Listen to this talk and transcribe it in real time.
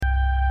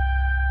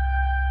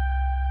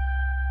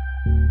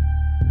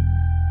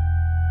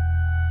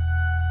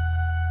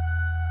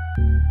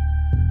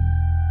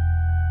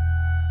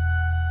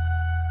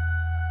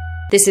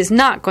This is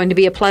not going to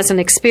be a pleasant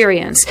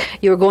experience.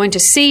 You're going to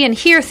see and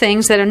hear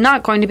things that are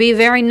not going to be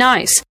very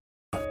nice.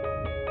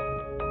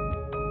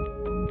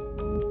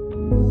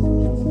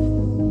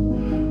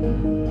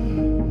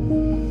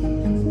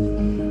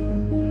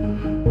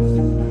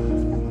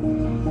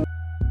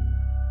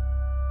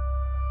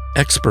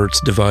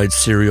 Experts divide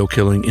serial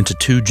killing into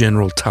two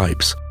general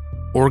types,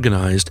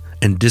 organized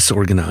and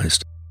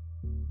disorganized.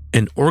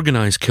 An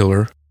organized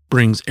killer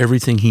brings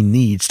everything he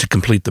needs to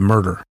complete the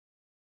murder.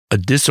 A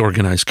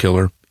disorganized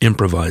killer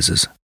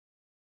improvises.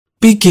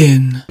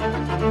 Begin.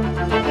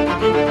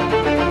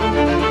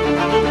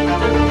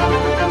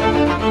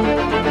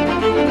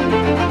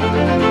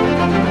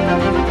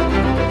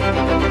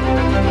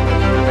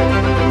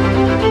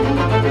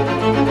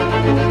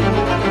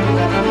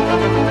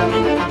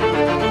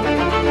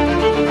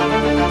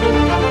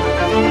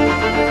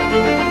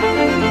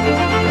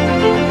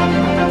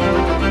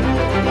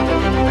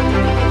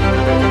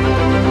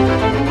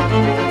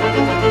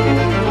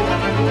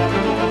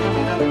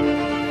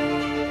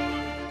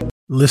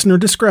 Listener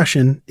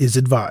discretion is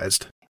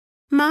advised.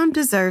 Mom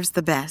deserves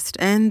the best,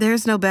 and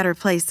there's no better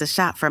place to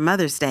shop for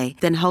Mother's Day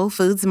than Whole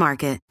Foods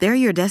Market. They're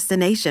your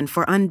destination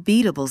for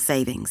unbeatable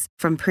savings,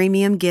 from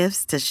premium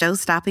gifts to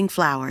show-stopping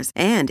flowers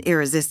and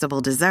irresistible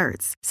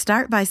desserts.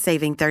 Start by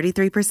saving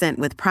 33%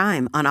 with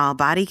Prime on all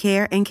body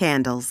care and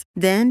candles.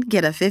 Then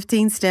get a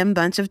 15-stem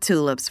bunch of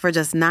tulips for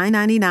just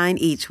 $9.99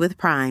 each with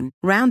Prime.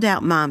 Round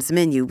out Mom's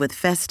menu with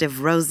festive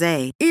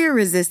rosé,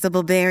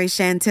 irresistible berry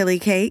chantilly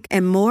cake,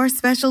 and more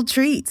special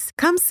treats.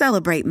 Come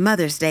celebrate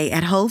Mother's Day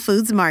at Whole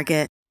Foods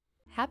Market.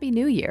 Happy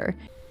New Year.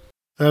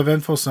 That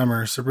eventful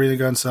summer,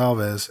 Sabrina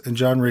Gonsalves and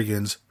John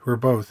Riggins, who were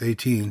both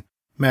 18,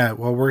 met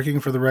while working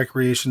for the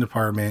Recreation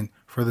Department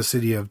for the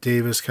city of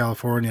Davis,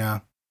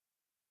 California.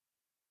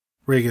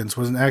 Riggins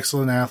was an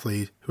excellent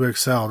athlete who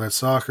excelled at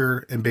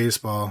soccer and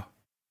baseball.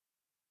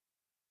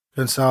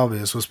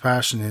 Gonsalves was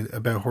passionate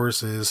about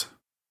horses.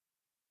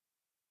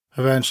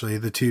 Eventually,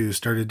 the two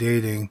started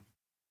dating.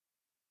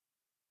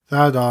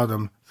 That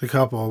autumn, the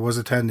couple was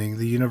attending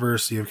the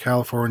University of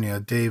California,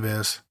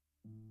 Davis.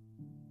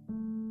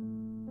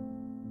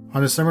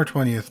 On December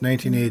 20th,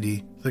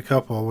 1980, the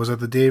couple was at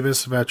the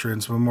Davis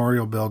Veterans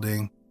Memorial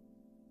Building.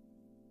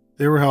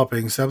 They were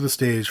helping set the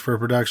stage for a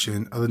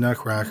production of The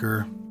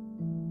Nutcracker.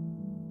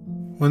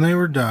 When they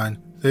were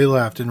done, they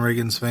left in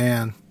Riggins'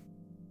 van.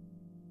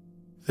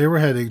 They were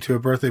heading to a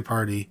birthday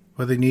party,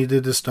 but they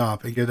needed to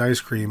stop and get ice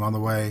cream on the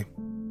way.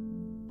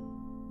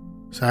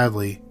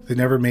 Sadly, they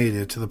never made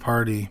it to the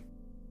party.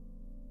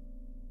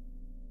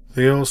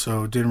 They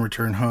also didn't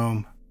return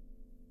home,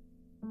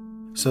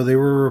 so they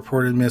were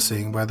reported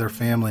missing by their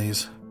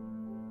families.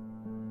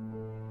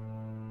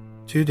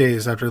 2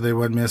 days after they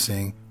went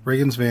missing,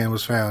 Riggins' van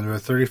was found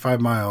about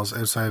 35 miles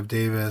outside of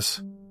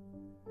Davis.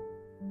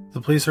 The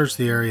police searched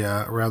the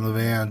area around the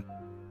van.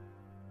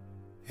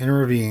 In a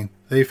ravine,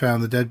 they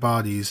found the dead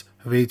bodies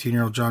of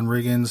 18-year-old John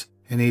Riggins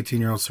and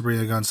 18-year-old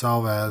Sabrina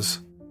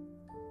Gonsalves.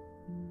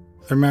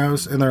 Their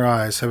mouths and their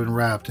eyes had been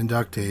wrapped in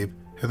duct tape,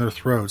 and their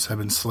throats had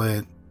been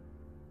slit.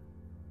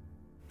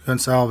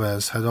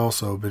 Gonsalves had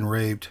also been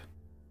raped.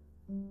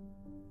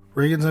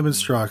 Riggins had been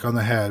struck on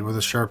the head with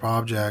a sharp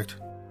object.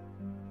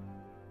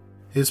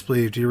 It's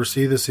believed he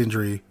received this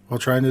injury while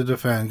trying to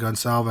defend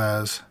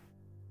Gonsalves.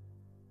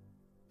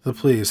 The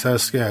police had a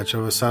sketch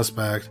of a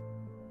suspect.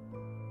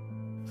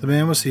 The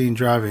man was seen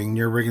driving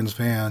near Riggins'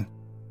 van,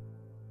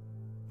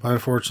 but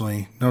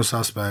unfortunately, no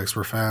suspects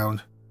were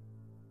found.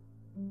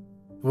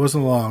 It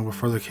wasn't long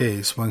before the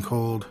case went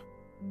cold.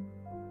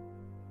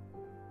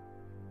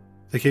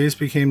 The case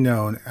became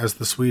known as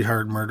the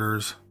Sweetheart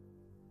Murders.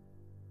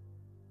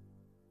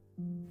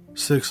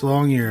 6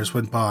 long years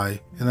went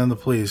by, and then the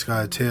police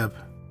got a tip.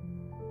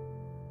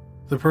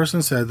 The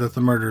person said that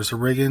the murders of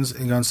Riggins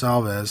and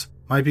Gonsalves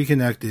might be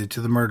connected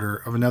to the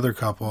murder of another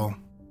couple.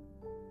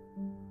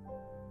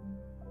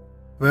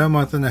 About a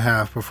month and a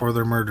half before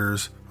their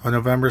murders, on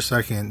November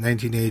 2nd,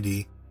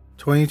 1980,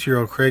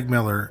 22-year-old Craig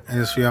Miller and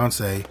his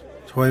fiancée,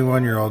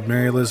 21-year-old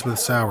Mary Elizabeth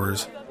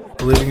Sowers,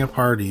 were leaving a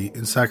party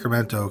in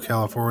Sacramento,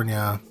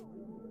 California.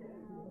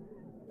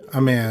 A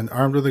man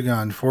armed with a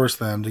gun forced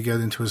them to get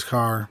into his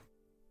car.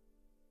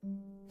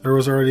 There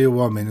was already a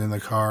woman in the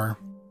car.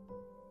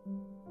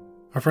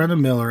 A friend of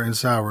Miller and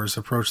Sowers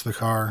approached the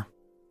car.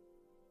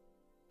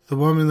 The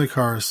woman in the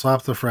car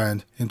slapped the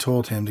friend and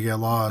told him to get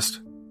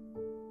lost.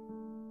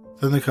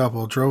 Then the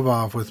couple drove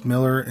off with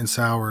Miller and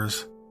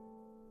Sowers.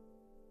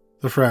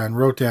 The friend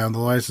wrote down the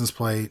license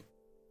plate.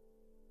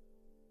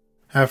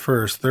 At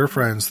first, their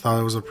friends thought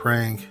it was a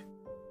prank.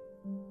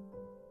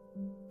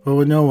 But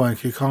when no one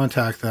could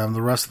contact them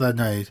the rest of that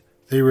night,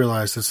 they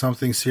realized that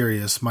something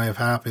serious might have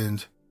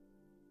happened.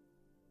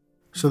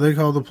 So they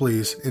called the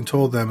police and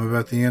told them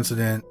about the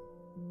incident.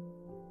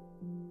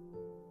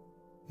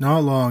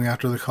 Not long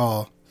after the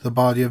call, the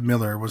body of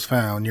Miller was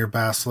found near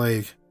Bass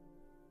Lake.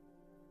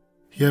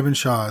 He had been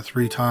shot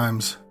 3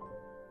 times.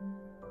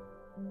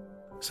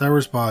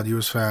 Sowers' body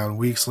was found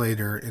weeks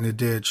later in a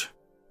ditch.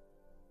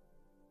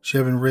 She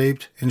had been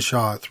raped and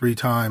shot 3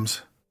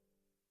 times.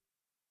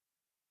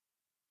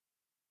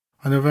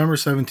 On November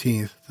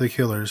 17th, the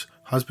killers,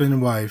 husband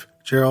and wife,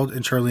 Gerald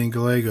and Charlene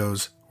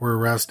Gallegos, were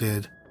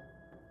arrested.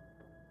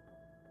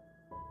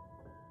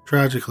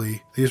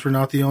 Tragically, these were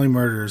not the only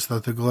murders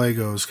that the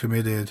Gallegos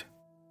committed.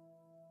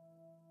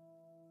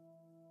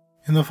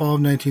 In the fall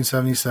of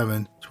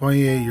 1977,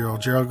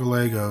 28-year-old Gerald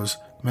Gallegos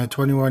met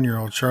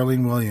 21-year-old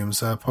Charlene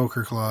Williams at a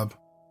poker club.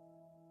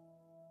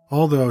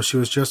 Although she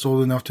was just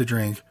old enough to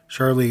drink,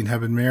 Charlene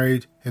had been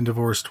married and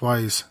divorced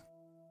twice.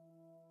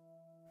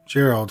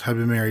 Gerald had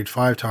been married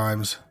 5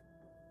 times.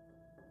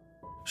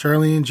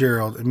 Charlene and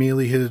Gerald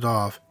immediately hit it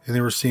off, and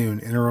they were soon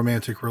in a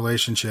romantic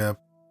relationship.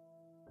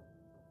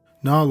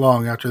 Not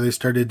long after they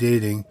started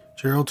dating,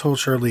 Gerald told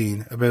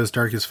Charlene about his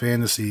darkest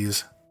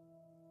fantasies.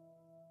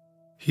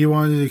 He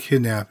wanted to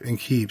kidnap and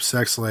keep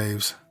sex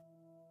slaves.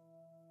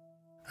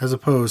 As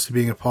opposed to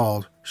being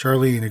appalled,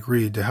 Charlene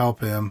agreed to help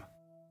him.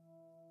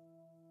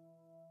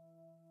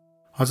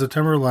 On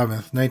September 11,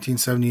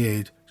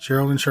 1978,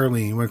 Gerald and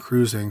Charlene went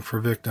cruising for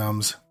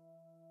victims.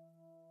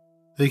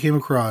 They came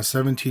across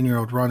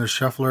 17-year-old Rhonda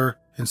Scheffler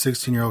and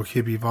 16-year-old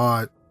Kibbe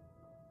Vaught.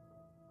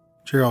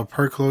 Gerald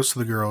parked close to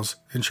the girls,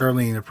 and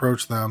Charlene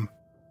approached them.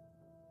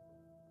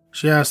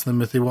 She asked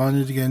them if they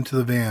wanted to get into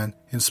the van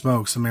and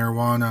smoke some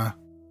marijuana.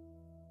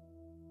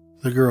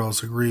 The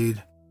girls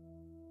agreed.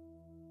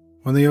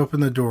 When they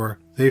opened the door,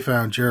 they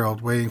found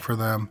Gerald waiting for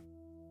them.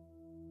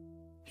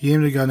 He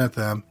aimed a gun at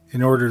them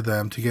and ordered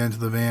them to get into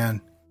the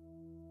van.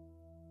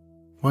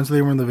 Once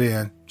they were in the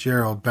van,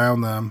 Gerald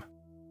bound them.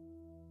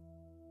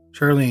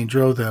 Charlene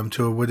drove them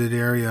to a wooded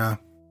area.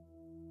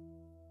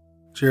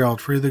 Gerald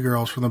freed the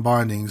girls from the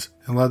bindings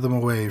and led them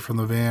away from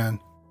the van.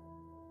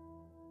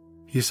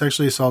 He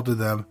sexually assaulted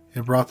them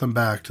and brought them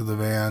back to the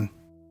van.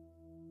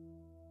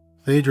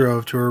 They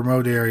drove to a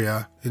remote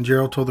area, and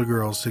Gerald told the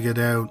girls to get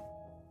out.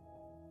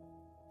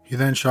 He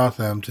then shot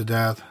them to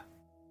death.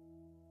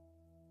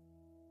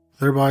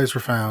 Their bodies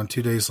were found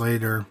 2 days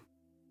later.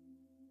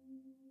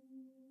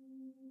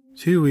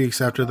 2 weeks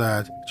after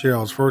that,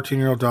 Gerald's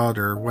 14-year-old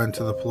daughter went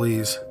to the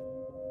police.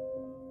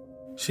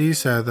 She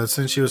said that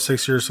since she was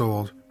 6 years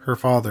old, her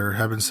father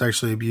had been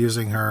sexually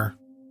abusing her.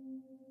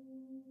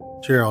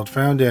 Gerald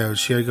found out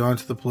she had gone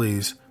to the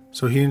police,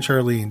 so he and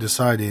Charlene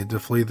decided to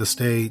flee the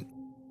state.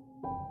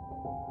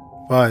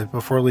 But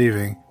before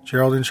leaving,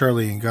 Gerald and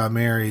Charlene got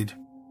married.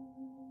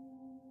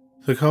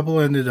 The couple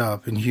ended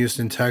up in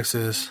Houston,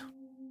 Texas.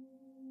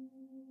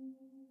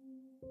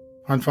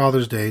 On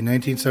Father's Day,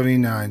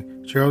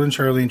 1979, Gerald and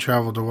Charlene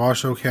traveled to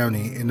Washoe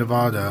County in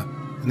Nevada,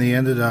 and they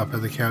ended up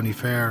at the county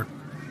fair.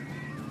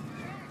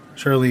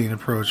 Charlene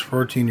approached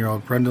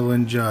 14-year-old Brenda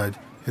Lynn Judd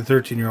and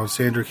 13-year-old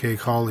Sandra K.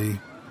 Colley.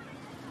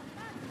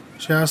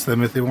 She asked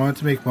them if they wanted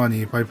to make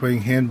money by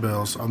putting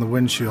handbills on the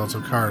windshields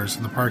of cars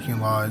in the parking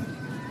lot.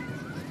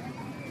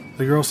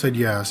 The girls said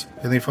yes,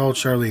 and they followed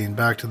Charlene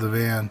back to the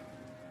van.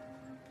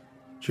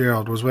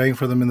 Gerald was waiting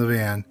for them in the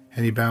van,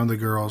 and he bound the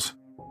girls.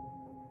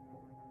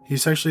 He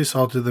sexually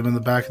assaulted them in the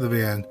back of the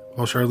van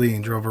while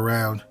Charlene drove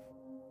around.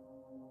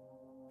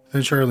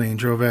 Then Charlene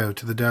drove out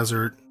to the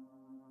desert.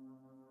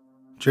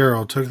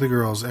 Gerald took the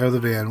girls out of the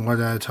van one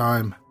at a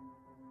time.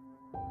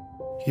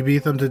 He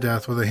beat them to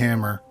death with a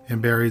hammer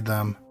and buried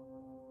them.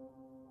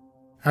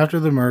 After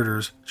the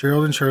murders,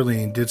 Gerald and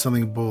Charlene did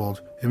something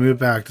bold and moved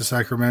back to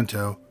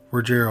Sacramento,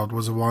 where Gerald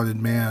was a wanted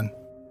man.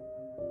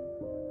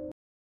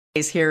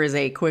 Here is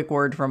a quick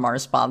word from our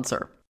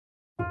sponsor.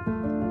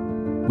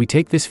 We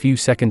take this few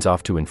seconds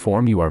off to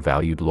inform you, our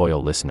valued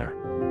loyal listener,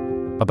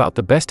 about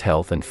the best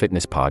health and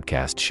fitness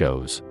podcast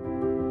shows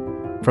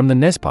from the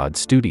Nespod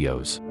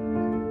Studios.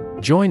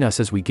 Join us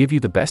as we give you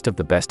the best of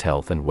the best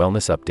health and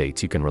wellness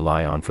updates you can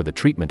rely on for the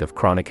treatment of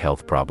chronic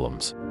health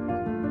problems.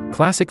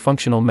 Classic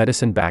functional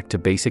medicine back to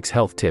basics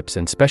health tips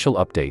and special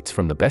updates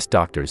from the best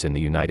doctors in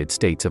the United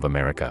States of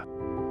America.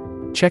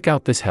 Check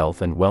out this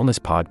health and wellness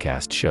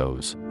podcast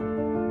shows.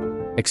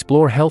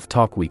 Explore Health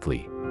Talk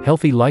Weekly,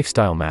 Healthy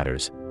Lifestyle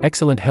Matters,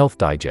 Excellent Health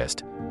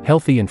Digest,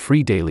 Healthy and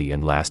Free Daily,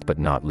 and last but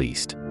not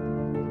least,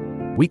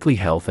 Weekly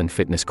Health and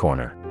Fitness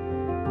Corner.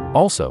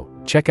 Also,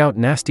 check out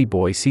Nasty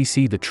Boy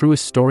CC, the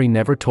truest story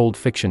never told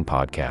fiction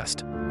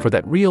podcast, for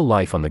that real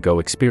life on the go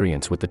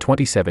experience with the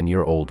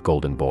 27-year-old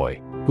golden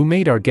boy, who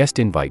made our guest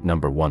invite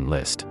 #1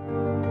 list.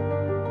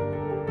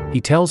 He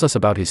tells us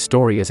about his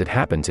story as it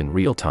happens in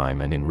real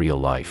time and in real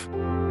life.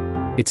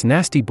 It's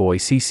Nasty Boy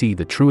CC,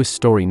 the truest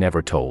story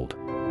never told.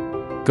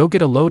 Go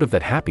get a load of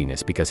that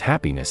happiness, because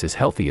happiness is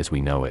healthy as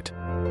we know it.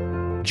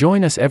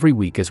 Join us every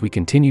week as we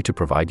continue to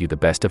provide you the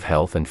best of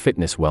health and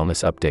fitness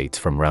wellness updates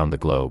from around the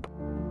globe.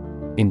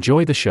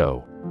 Enjoy the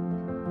show.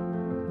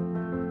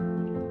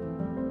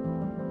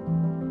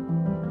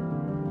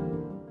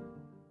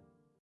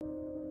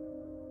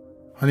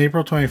 On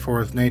April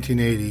 24th,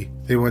 1980,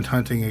 they went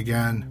hunting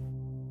again.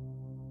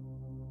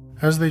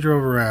 As they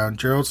drove around,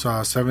 Gerald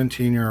saw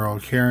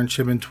 17-year-old Karen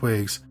Chibin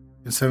Twiggs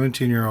and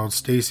 17-year-old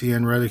Stacy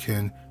Ann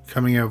Redican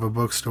coming out of a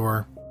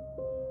bookstore.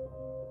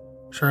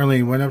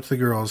 Charlene went up to the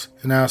girls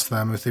and asked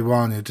them if they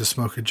wanted to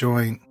smoke a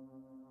joint.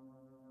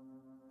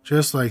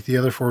 Just like the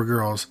other 4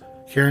 girls,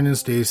 Karen and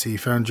Stacy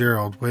found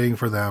Gerald waiting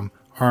for them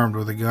armed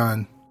with a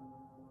gun.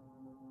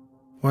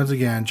 Once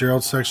again,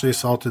 Gerald sexually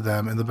assaulted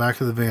them in the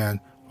back of the van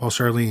while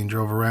Charlene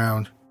drove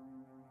around.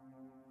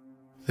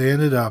 They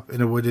ended up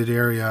in a wooded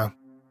area.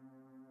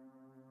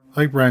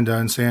 Like Brenda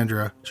and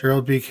Sandra,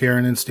 Gerald beat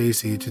Karen and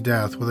Stacy to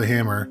death with a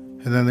hammer,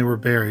 and then they were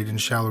buried in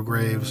shallow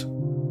graves.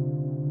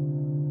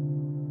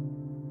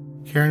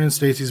 Karen and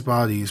Stacy's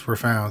bodies were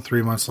found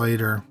 3 months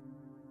later.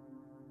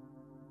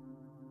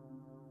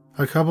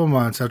 A couple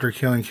months after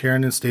killing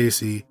Karen and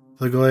Stacy,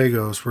 the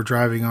Gallegos were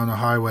driving on a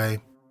highway.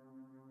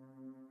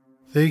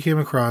 They came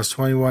across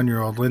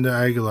 21-year-old Linda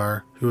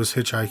Aguilar, who was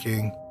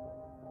hitchhiking.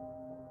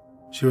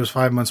 She was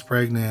 5 months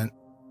pregnant.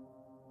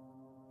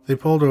 They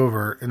pulled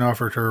over and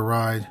offered her a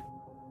ride.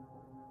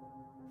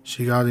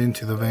 She got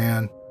into the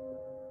van.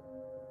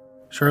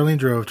 Charlene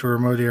drove to a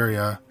remote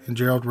area and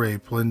Gerald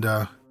raped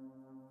Linda.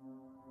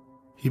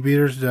 He beat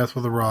her to death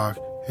with a rock,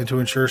 and to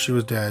ensure she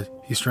was dead,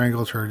 he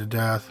strangled her to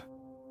death.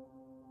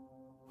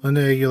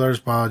 Linda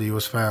Aguilar's body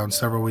was found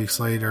several weeks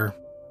later.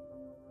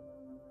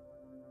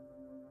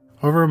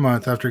 Over a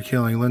month after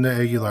killing Linda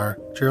Aguilar,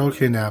 Gerald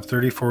kidnapped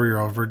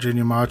 34-year-old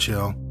Virginia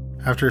Machil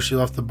after she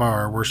left the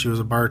bar where she was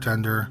a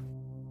bartender.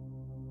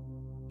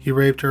 He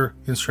raped her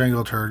and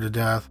strangled her to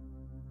death.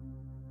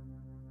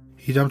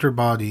 He dumped her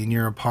body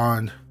near a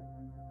pond.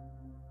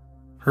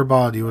 Her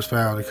body was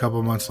found a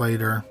couple months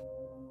later.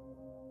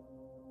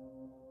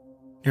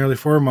 Nearly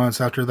 4 months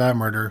after that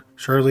murder,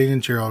 Charlene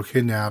and Gerald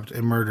kidnapped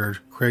and murdered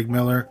Craig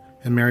Miller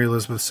and Mary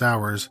Elizabeth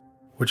Sowers,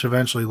 which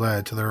eventually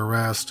led to their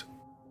arrest.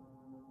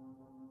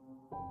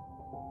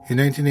 In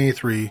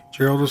 1983,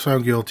 Gerald was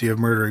found guilty of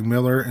murdering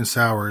Miller and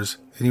Sowers,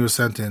 and he was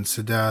sentenced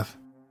to death.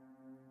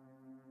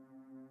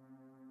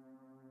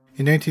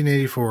 In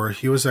 1984,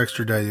 he was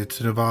extradited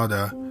to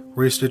Nevada,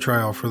 where he stood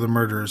trial for the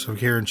murders of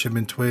Karen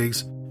Chipman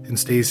Twiggs and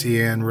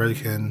Stacey Ann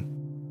Redkin.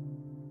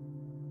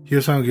 He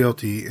was found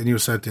guilty and he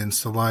was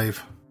sentenced to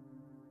life.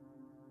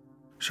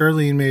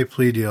 Charlene made a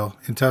plea deal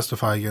and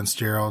testified against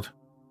Gerald.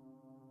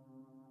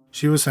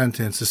 She was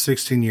sentenced to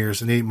 16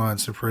 years and 8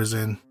 months in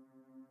prison.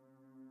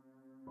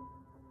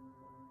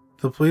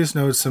 The police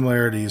noted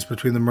similarities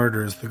between the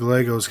murders the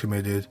Gallegos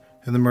committed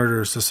and the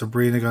murders of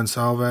Sabrina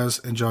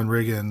Gonsalves and John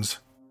Riggins.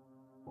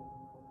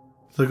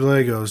 The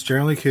Gallegos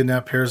generally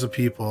kidnapped pairs of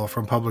people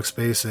from public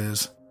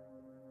spaces.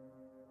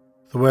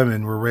 The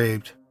women were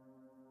raped.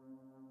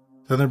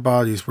 Then their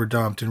bodies were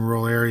dumped in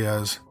rural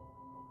areas.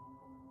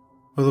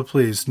 But the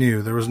police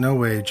knew there was no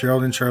way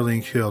Gerald and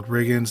Charlene killed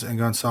Riggins and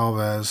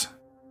Gonsalves.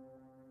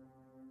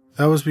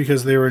 That was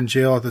because they were in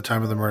jail at the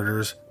time of the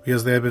murders,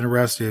 because they had been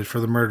arrested for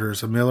the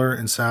murders of Miller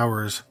and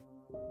Sowers.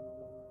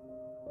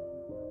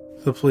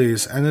 The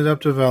police ended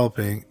up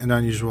developing an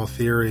unusual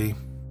theory.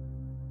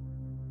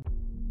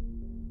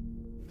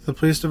 The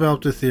police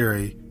developed a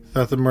theory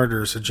that the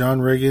murders of John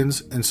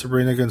Riggins and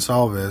Sabrina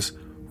Gonsalves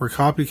were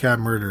copycat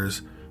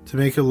murders to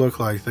make it look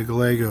like the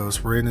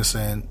Gallegos were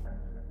innocent.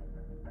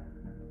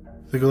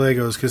 The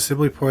Gallegos could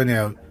simply point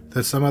out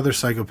that some other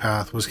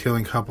psychopath was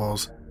killing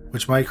couples,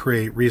 which might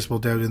create reasonable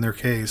doubt in their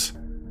case.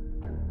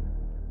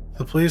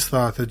 The police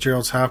thought that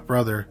Gerald's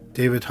half-brother,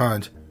 David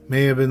Hunt,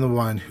 may have been the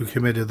one who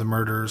committed the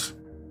murders.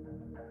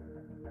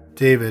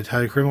 David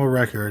had a criminal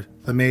record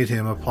that made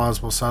him a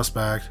plausible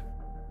suspect.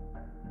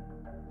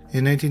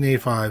 In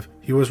 1985,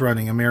 he was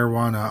running a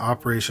marijuana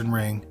operation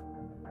ring.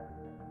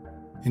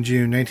 In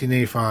June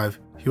 1985,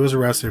 he was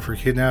arrested for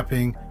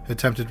kidnapping,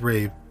 attempted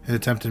rape, and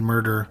attempted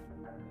murder.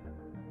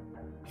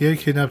 He had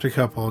kidnapped a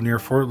couple near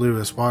Fort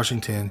Lewis,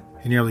 Washington,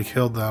 and nearly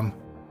killed them.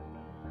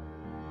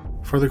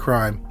 For the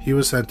crime, he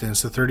was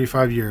sentenced to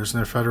 35 years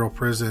in a federal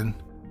prison.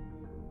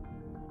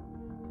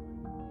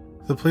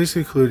 The police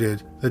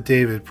concluded that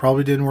David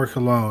probably didn't work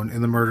alone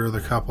in the murder of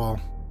the couple.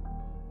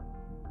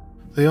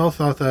 They all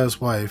thought that his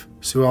wife,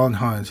 Sue Ellen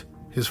Hunt,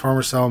 his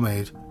former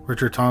cellmate,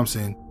 Richard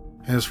Thompson,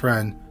 and his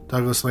friend,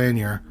 Douglas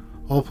Lanier,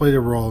 all played a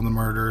role in the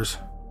murders.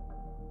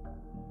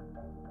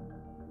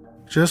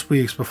 Just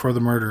weeks before the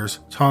murders,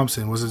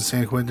 Thompson was in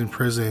San Quentin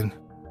prison.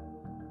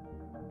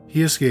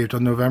 He escaped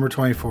on November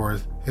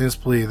 24th in his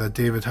plea that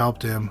David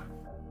helped him.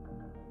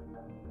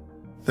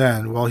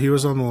 Then, while he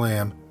was on the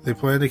lam, they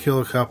planned to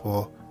kill a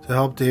couple to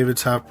help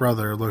David's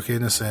half-brother look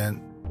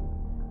innocent.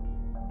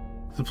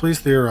 The police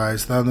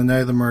theorized that on the night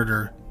of the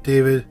murder,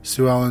 David,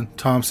 Sue Ellen,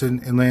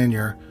 Thompson, and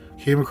Lanier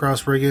came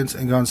across Riggins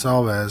and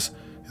Gonsalves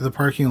in the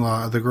parking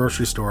lot of the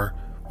grocery store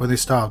when they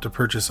stopped to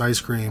purchase ice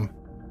cream.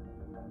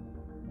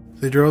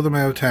 They drove them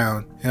out of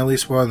town, and at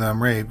least one of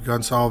them raped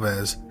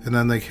Gonsalves, and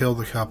then they killed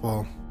the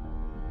couple.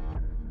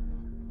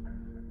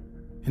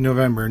 In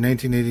November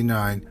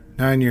 1989,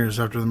 9 years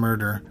after the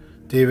murder,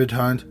 David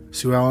Hunt,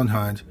 Sue Ellen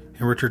Hunt,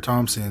 and Richard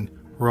Thompson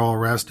were all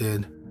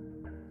arrested.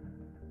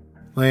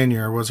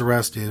 Lanier was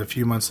arrested a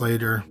few months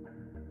later.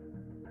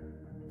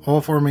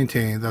 All four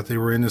maintained that they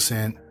were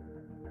innocent.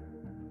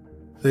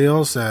 They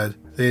all said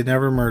they had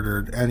never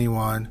murdered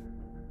anyone.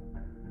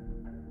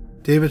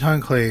 David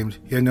Hunt claimed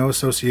he had no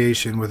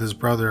association with his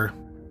brother.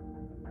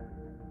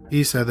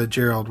 He said that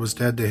Gerald was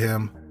dead to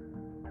him.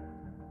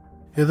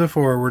 If the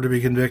four were to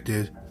be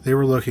convicted, they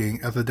were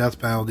looking at the death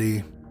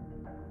penalty.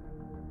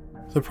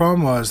 The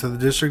problem was that the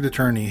district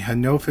attorney had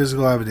no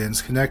physical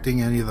evidence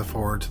connecting any of the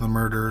four to the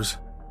murders.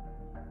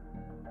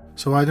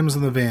 So items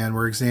in the van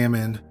were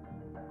examined.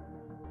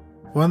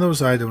 One of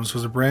those items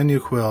was a brand new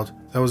quilt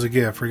that was a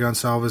gift for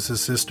Gonsalves'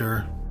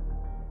 sister.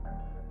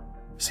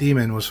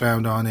 Semen was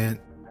found on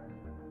it.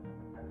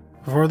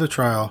 Before the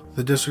trial,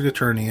 the district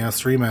attorney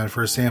asked three men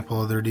for a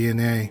sample of their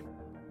DNA.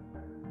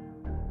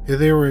 If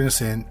they were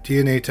innocent,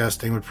 DNA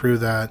testing would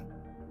prove that.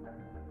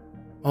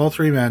 All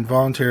three men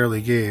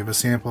voluntarily gave a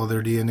sample of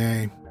their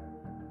DNA.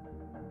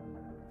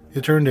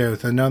 It turned out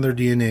that none of their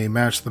DNA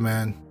matched the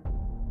men.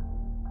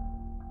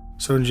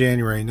 So in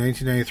January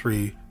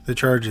 1993, the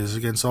charges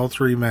against all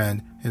three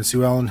men and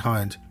Sue Ellen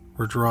Hunt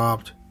were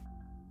dropped.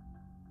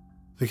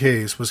 The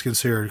case was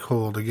considered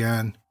cold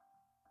again.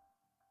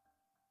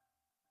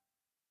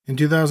 In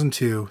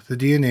 2002, the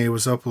DNA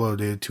was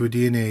uploaded to a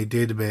DNA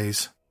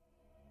database.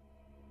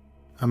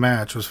 A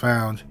match was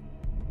found.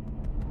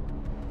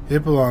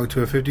 It belonged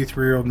to a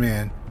 53-year-old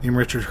man named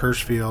Richard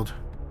Horsefield.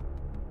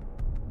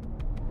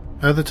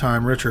 At the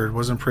time, Richard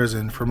was in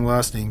prison for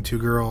molesting two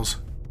girls.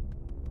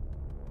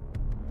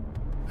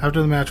 After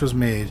the match was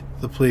made,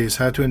 the police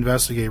had to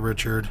investigate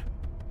Richard.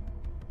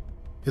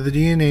 If the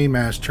DNA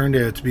match turned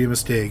out to be a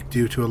mistake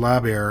due to a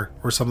lab error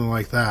or something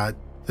like that,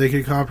 they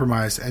could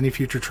compromise any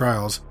future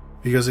trials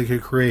because it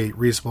could create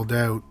reasonable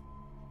doubt.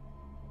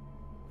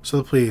 So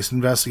the police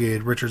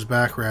investigated Richard's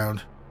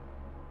background.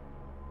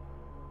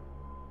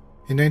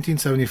 In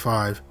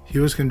 1975, he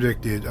was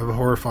convicted of a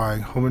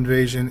horrifying home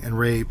invasion and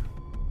rape.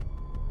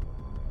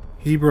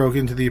 He broke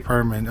into the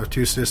apartment of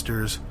two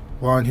sisters,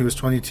 one who was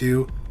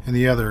 22 and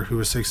the other who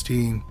was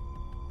 16.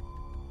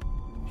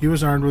 He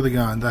was armed with a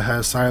gun that had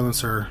a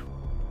silencer.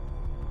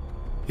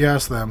 He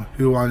asked them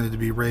who wanted to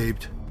be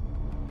raped.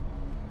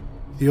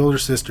 The older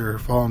sister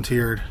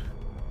volunteered.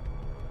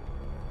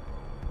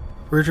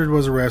 Richard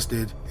was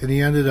arrested and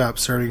he ended up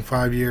serving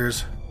 5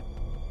 years.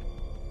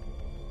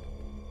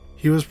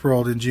 He was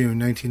paroled in June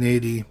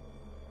 1980.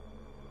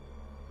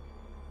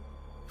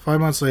 5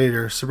 months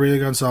later, Sabrina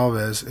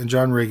Gonsalves and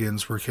John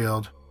Riggins were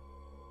killed.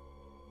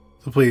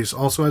 The police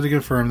also had to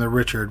confirm that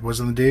Richard was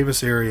in the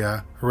Davis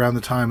area around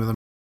the time of the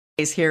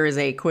murders. Here is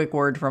a quick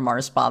word from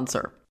our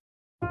sponsor.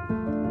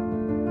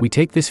 We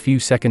take this few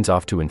seconds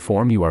off to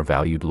inform you, our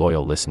valued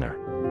loyal listener,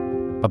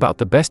 about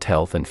the best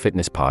health and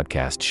fitness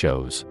podcast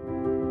shows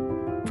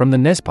from the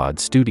Nespod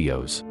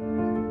Studios.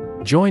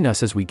 Join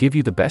us as we give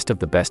you the best of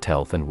the best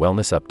health and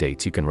wellness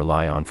updates you can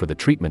rely on for the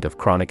treatment of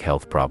chronic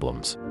health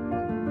problems.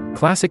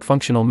 Classic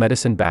functional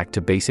medicine back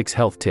to basics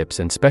health tips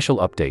and special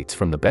updates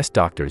from the best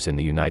doctors in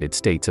the United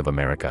States of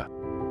America.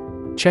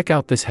 Check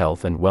out this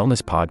health and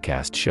wellness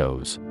podcast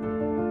shows.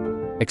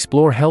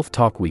 Explore Health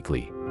Talk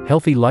Weekly,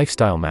 Healthy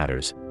Lifestyle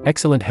Matters,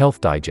 Excellent Health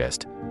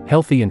Digest,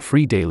 Healthy and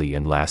Free Daily,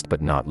 and last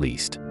but not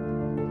least,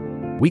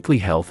 Weekly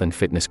Health and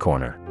Fitness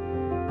Corner.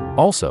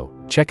 Also,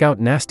 check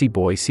out Nasty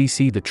Boy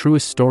CC, the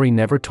truest story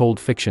never told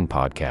fiction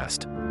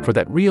podcast, for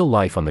that real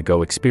life on the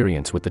go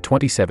experience with the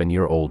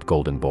 27-year-old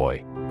golden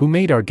boy, who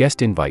made our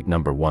guest invite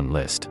 #1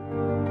 list.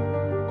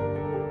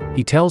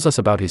 He tells us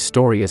about his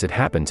story as it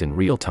happens in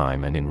real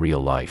time and in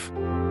real life.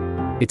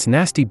 It's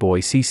Nasty Boy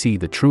CC,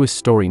 the truest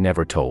story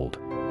never told.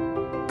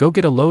 Go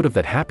get a load of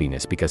that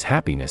happiness, because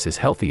happiness is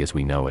healthy as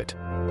we know it.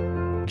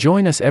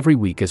 Join us every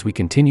week as we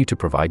continue to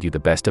provide you the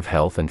best of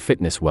health and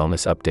fitness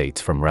wellness updates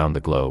from around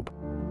the globe.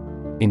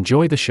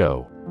 Enjoy the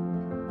show.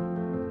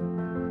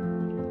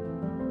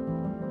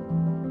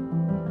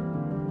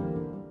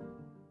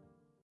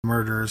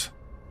 Murders.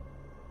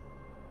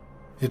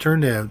 It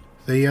turned out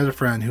that he had a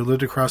friend who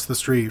lived across the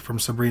street from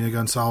Sabrina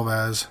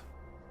Gonsalves.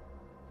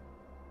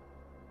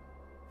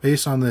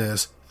 Based on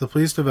this, the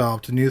police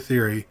developed a new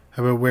theory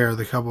about where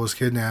the couple was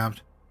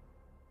kidnapped.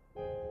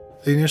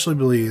 They initially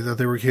believed that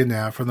they were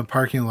kidnapped from the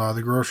parking lot of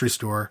the grocery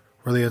store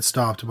where they had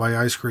stopped to buy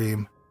ice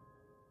cream.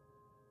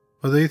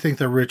 But they think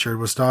that Richard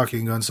was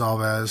stalking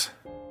Gonsalves.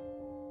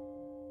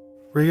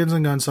 Riggins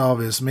and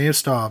Gonsalves may have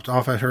stopped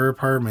off at her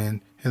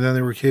apartment and then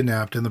they were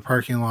kidnapped in the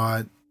parking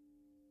lot.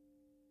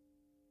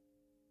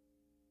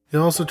 It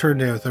also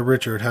turned out that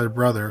Richard had a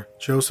brother,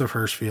 Joseph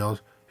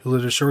Horsefield, who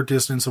lived a short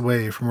distance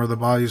away from where the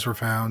bodies were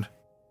found.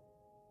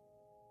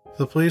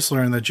 The police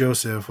learned that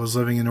Joseph was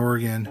living in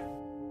Oregon.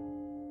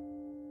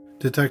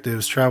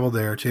 Detectives traveled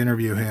there to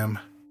interview him.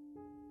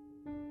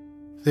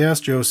 They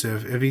asked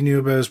Joseph if he knew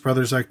about his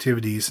brother's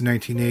activities in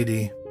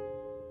 1980.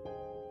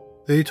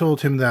 They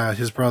told him that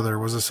his brother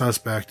was a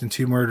suspect in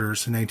 2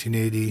 murders in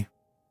 1980.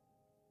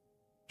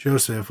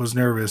 Joseph was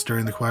nervous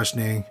during the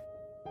questioning.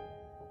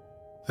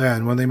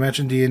 Then, when they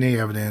mentioned DNA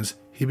evidence,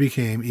 he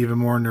became even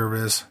more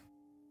nervous.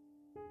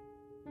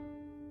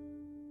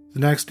 The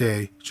next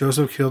day,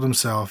 Joseph killed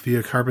himself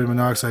via carbon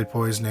monoxide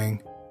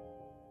poisoning.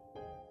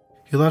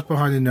 He left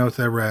behind a note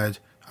that read,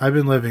 "I've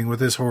been living with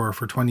this horror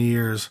for 20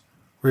 years.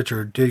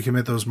 Richard did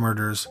commit those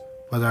murders,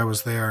 but I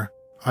was there.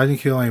 I didn't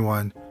kill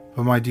anyone,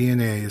 but my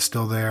DNA is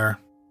still there."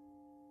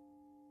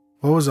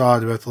 What was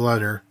odd about the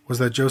letter was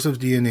that Joseph's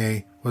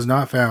DNA was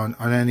not found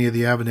on any of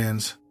the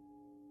evidence.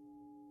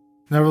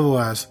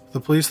 Nevertheless, the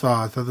police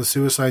thought that the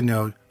suicide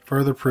note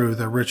further proved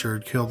that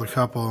Richard killed the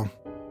couple.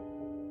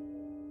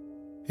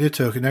 It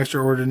took an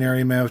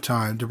extraordinary amount of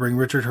time to bring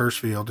Richard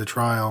Horsefield to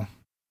trial.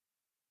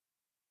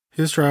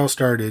 His trial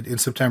started in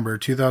September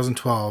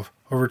 2012,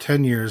 over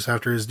 10 years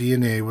after his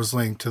DNA was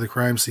linked to the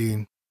crime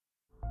scene.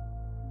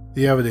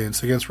 The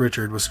evidence against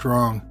Richard was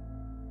strong.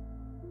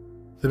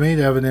 The main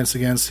evidence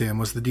against him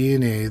was the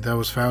DNA that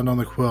was found on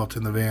the quilt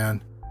in the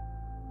van.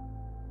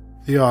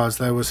 The odds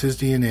that it was his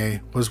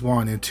DNA was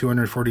 1 in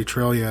 240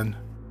 trillion.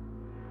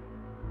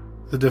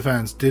 The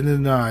defense didn't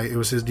deny it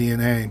was his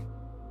DNA.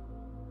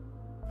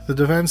 The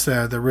defense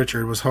said that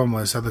Richard was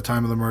homeless at the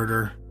time of the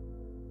murder.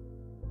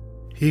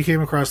 He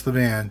came across the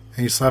van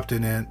and he slept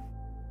in it.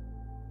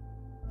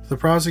 The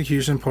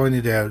prosecution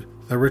pointed out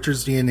that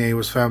Richard's DNA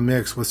was found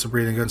mixed with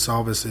Sabrina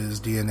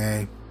Gonsalves'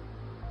 DNA.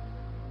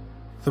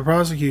 The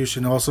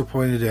prosecution also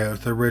pointed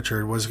out that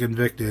Richard was a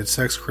convicted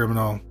sex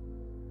criminal.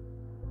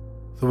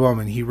 The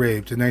woman he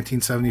raped in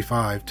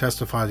 1975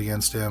 testified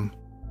against him.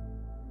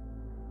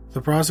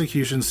 The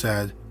prosecution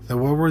said that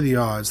what were the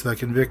odds that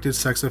convicted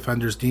sex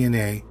offender's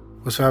DNA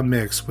was found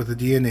mixed with the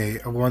DNA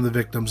of one of the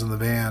victims in the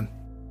van.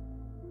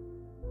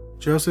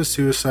 Joseph's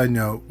suicide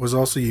note was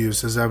also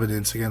used as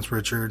evidence against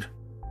Richard.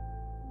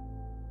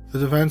 The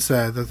defense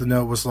said that the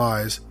note was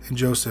lies and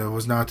Joseph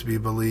was not to be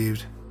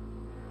believed.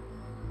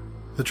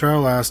 The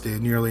trial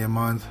lasted nearly a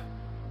month.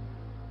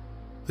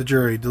 The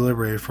jury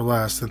deliberated for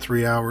less than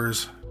 3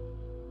 hours.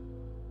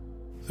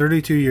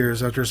 32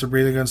 years after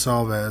Sabrina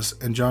Gonsalves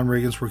and John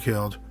Riggins were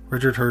killed,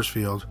 Richard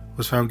Horsefield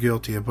was found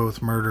guilty of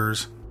both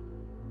murders.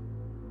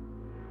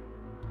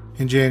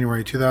 In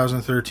January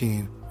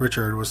 2013,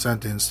 Richard was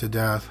sentenced to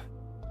death.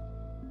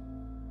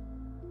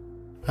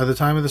 At the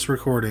time of this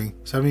recording,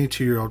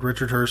 72-year-old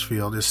Richard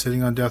Horsefield is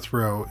sitting on death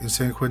row in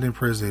San Quentin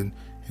Prison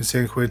in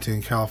San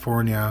Quentin,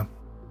 California.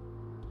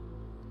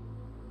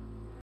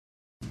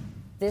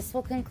 This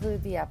will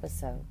conclude the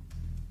episode.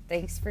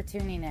 Thanks for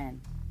tuning in.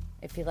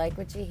 If you like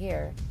what you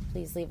hear,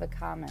 please leave a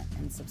comment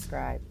and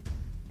subscribe.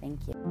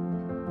 Thank you.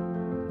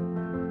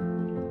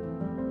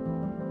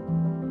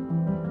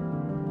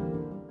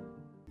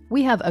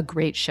 We have a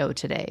great show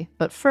today,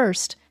 but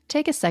first,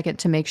 take a second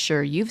to make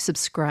sure you've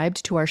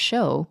subscribed to our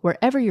show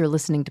wherever you're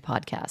listening to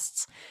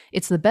podcasts.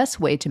 It's the best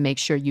way to make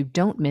sure you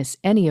don't miss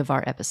any of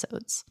our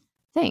episodes.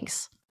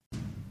 Thanks.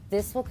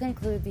 This will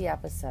conclude the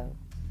episode.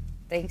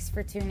 Thanks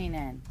for tuning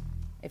in.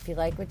 If you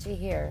like what you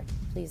hear,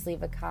 please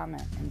leave a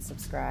comment and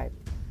subscribe.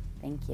 Thank you.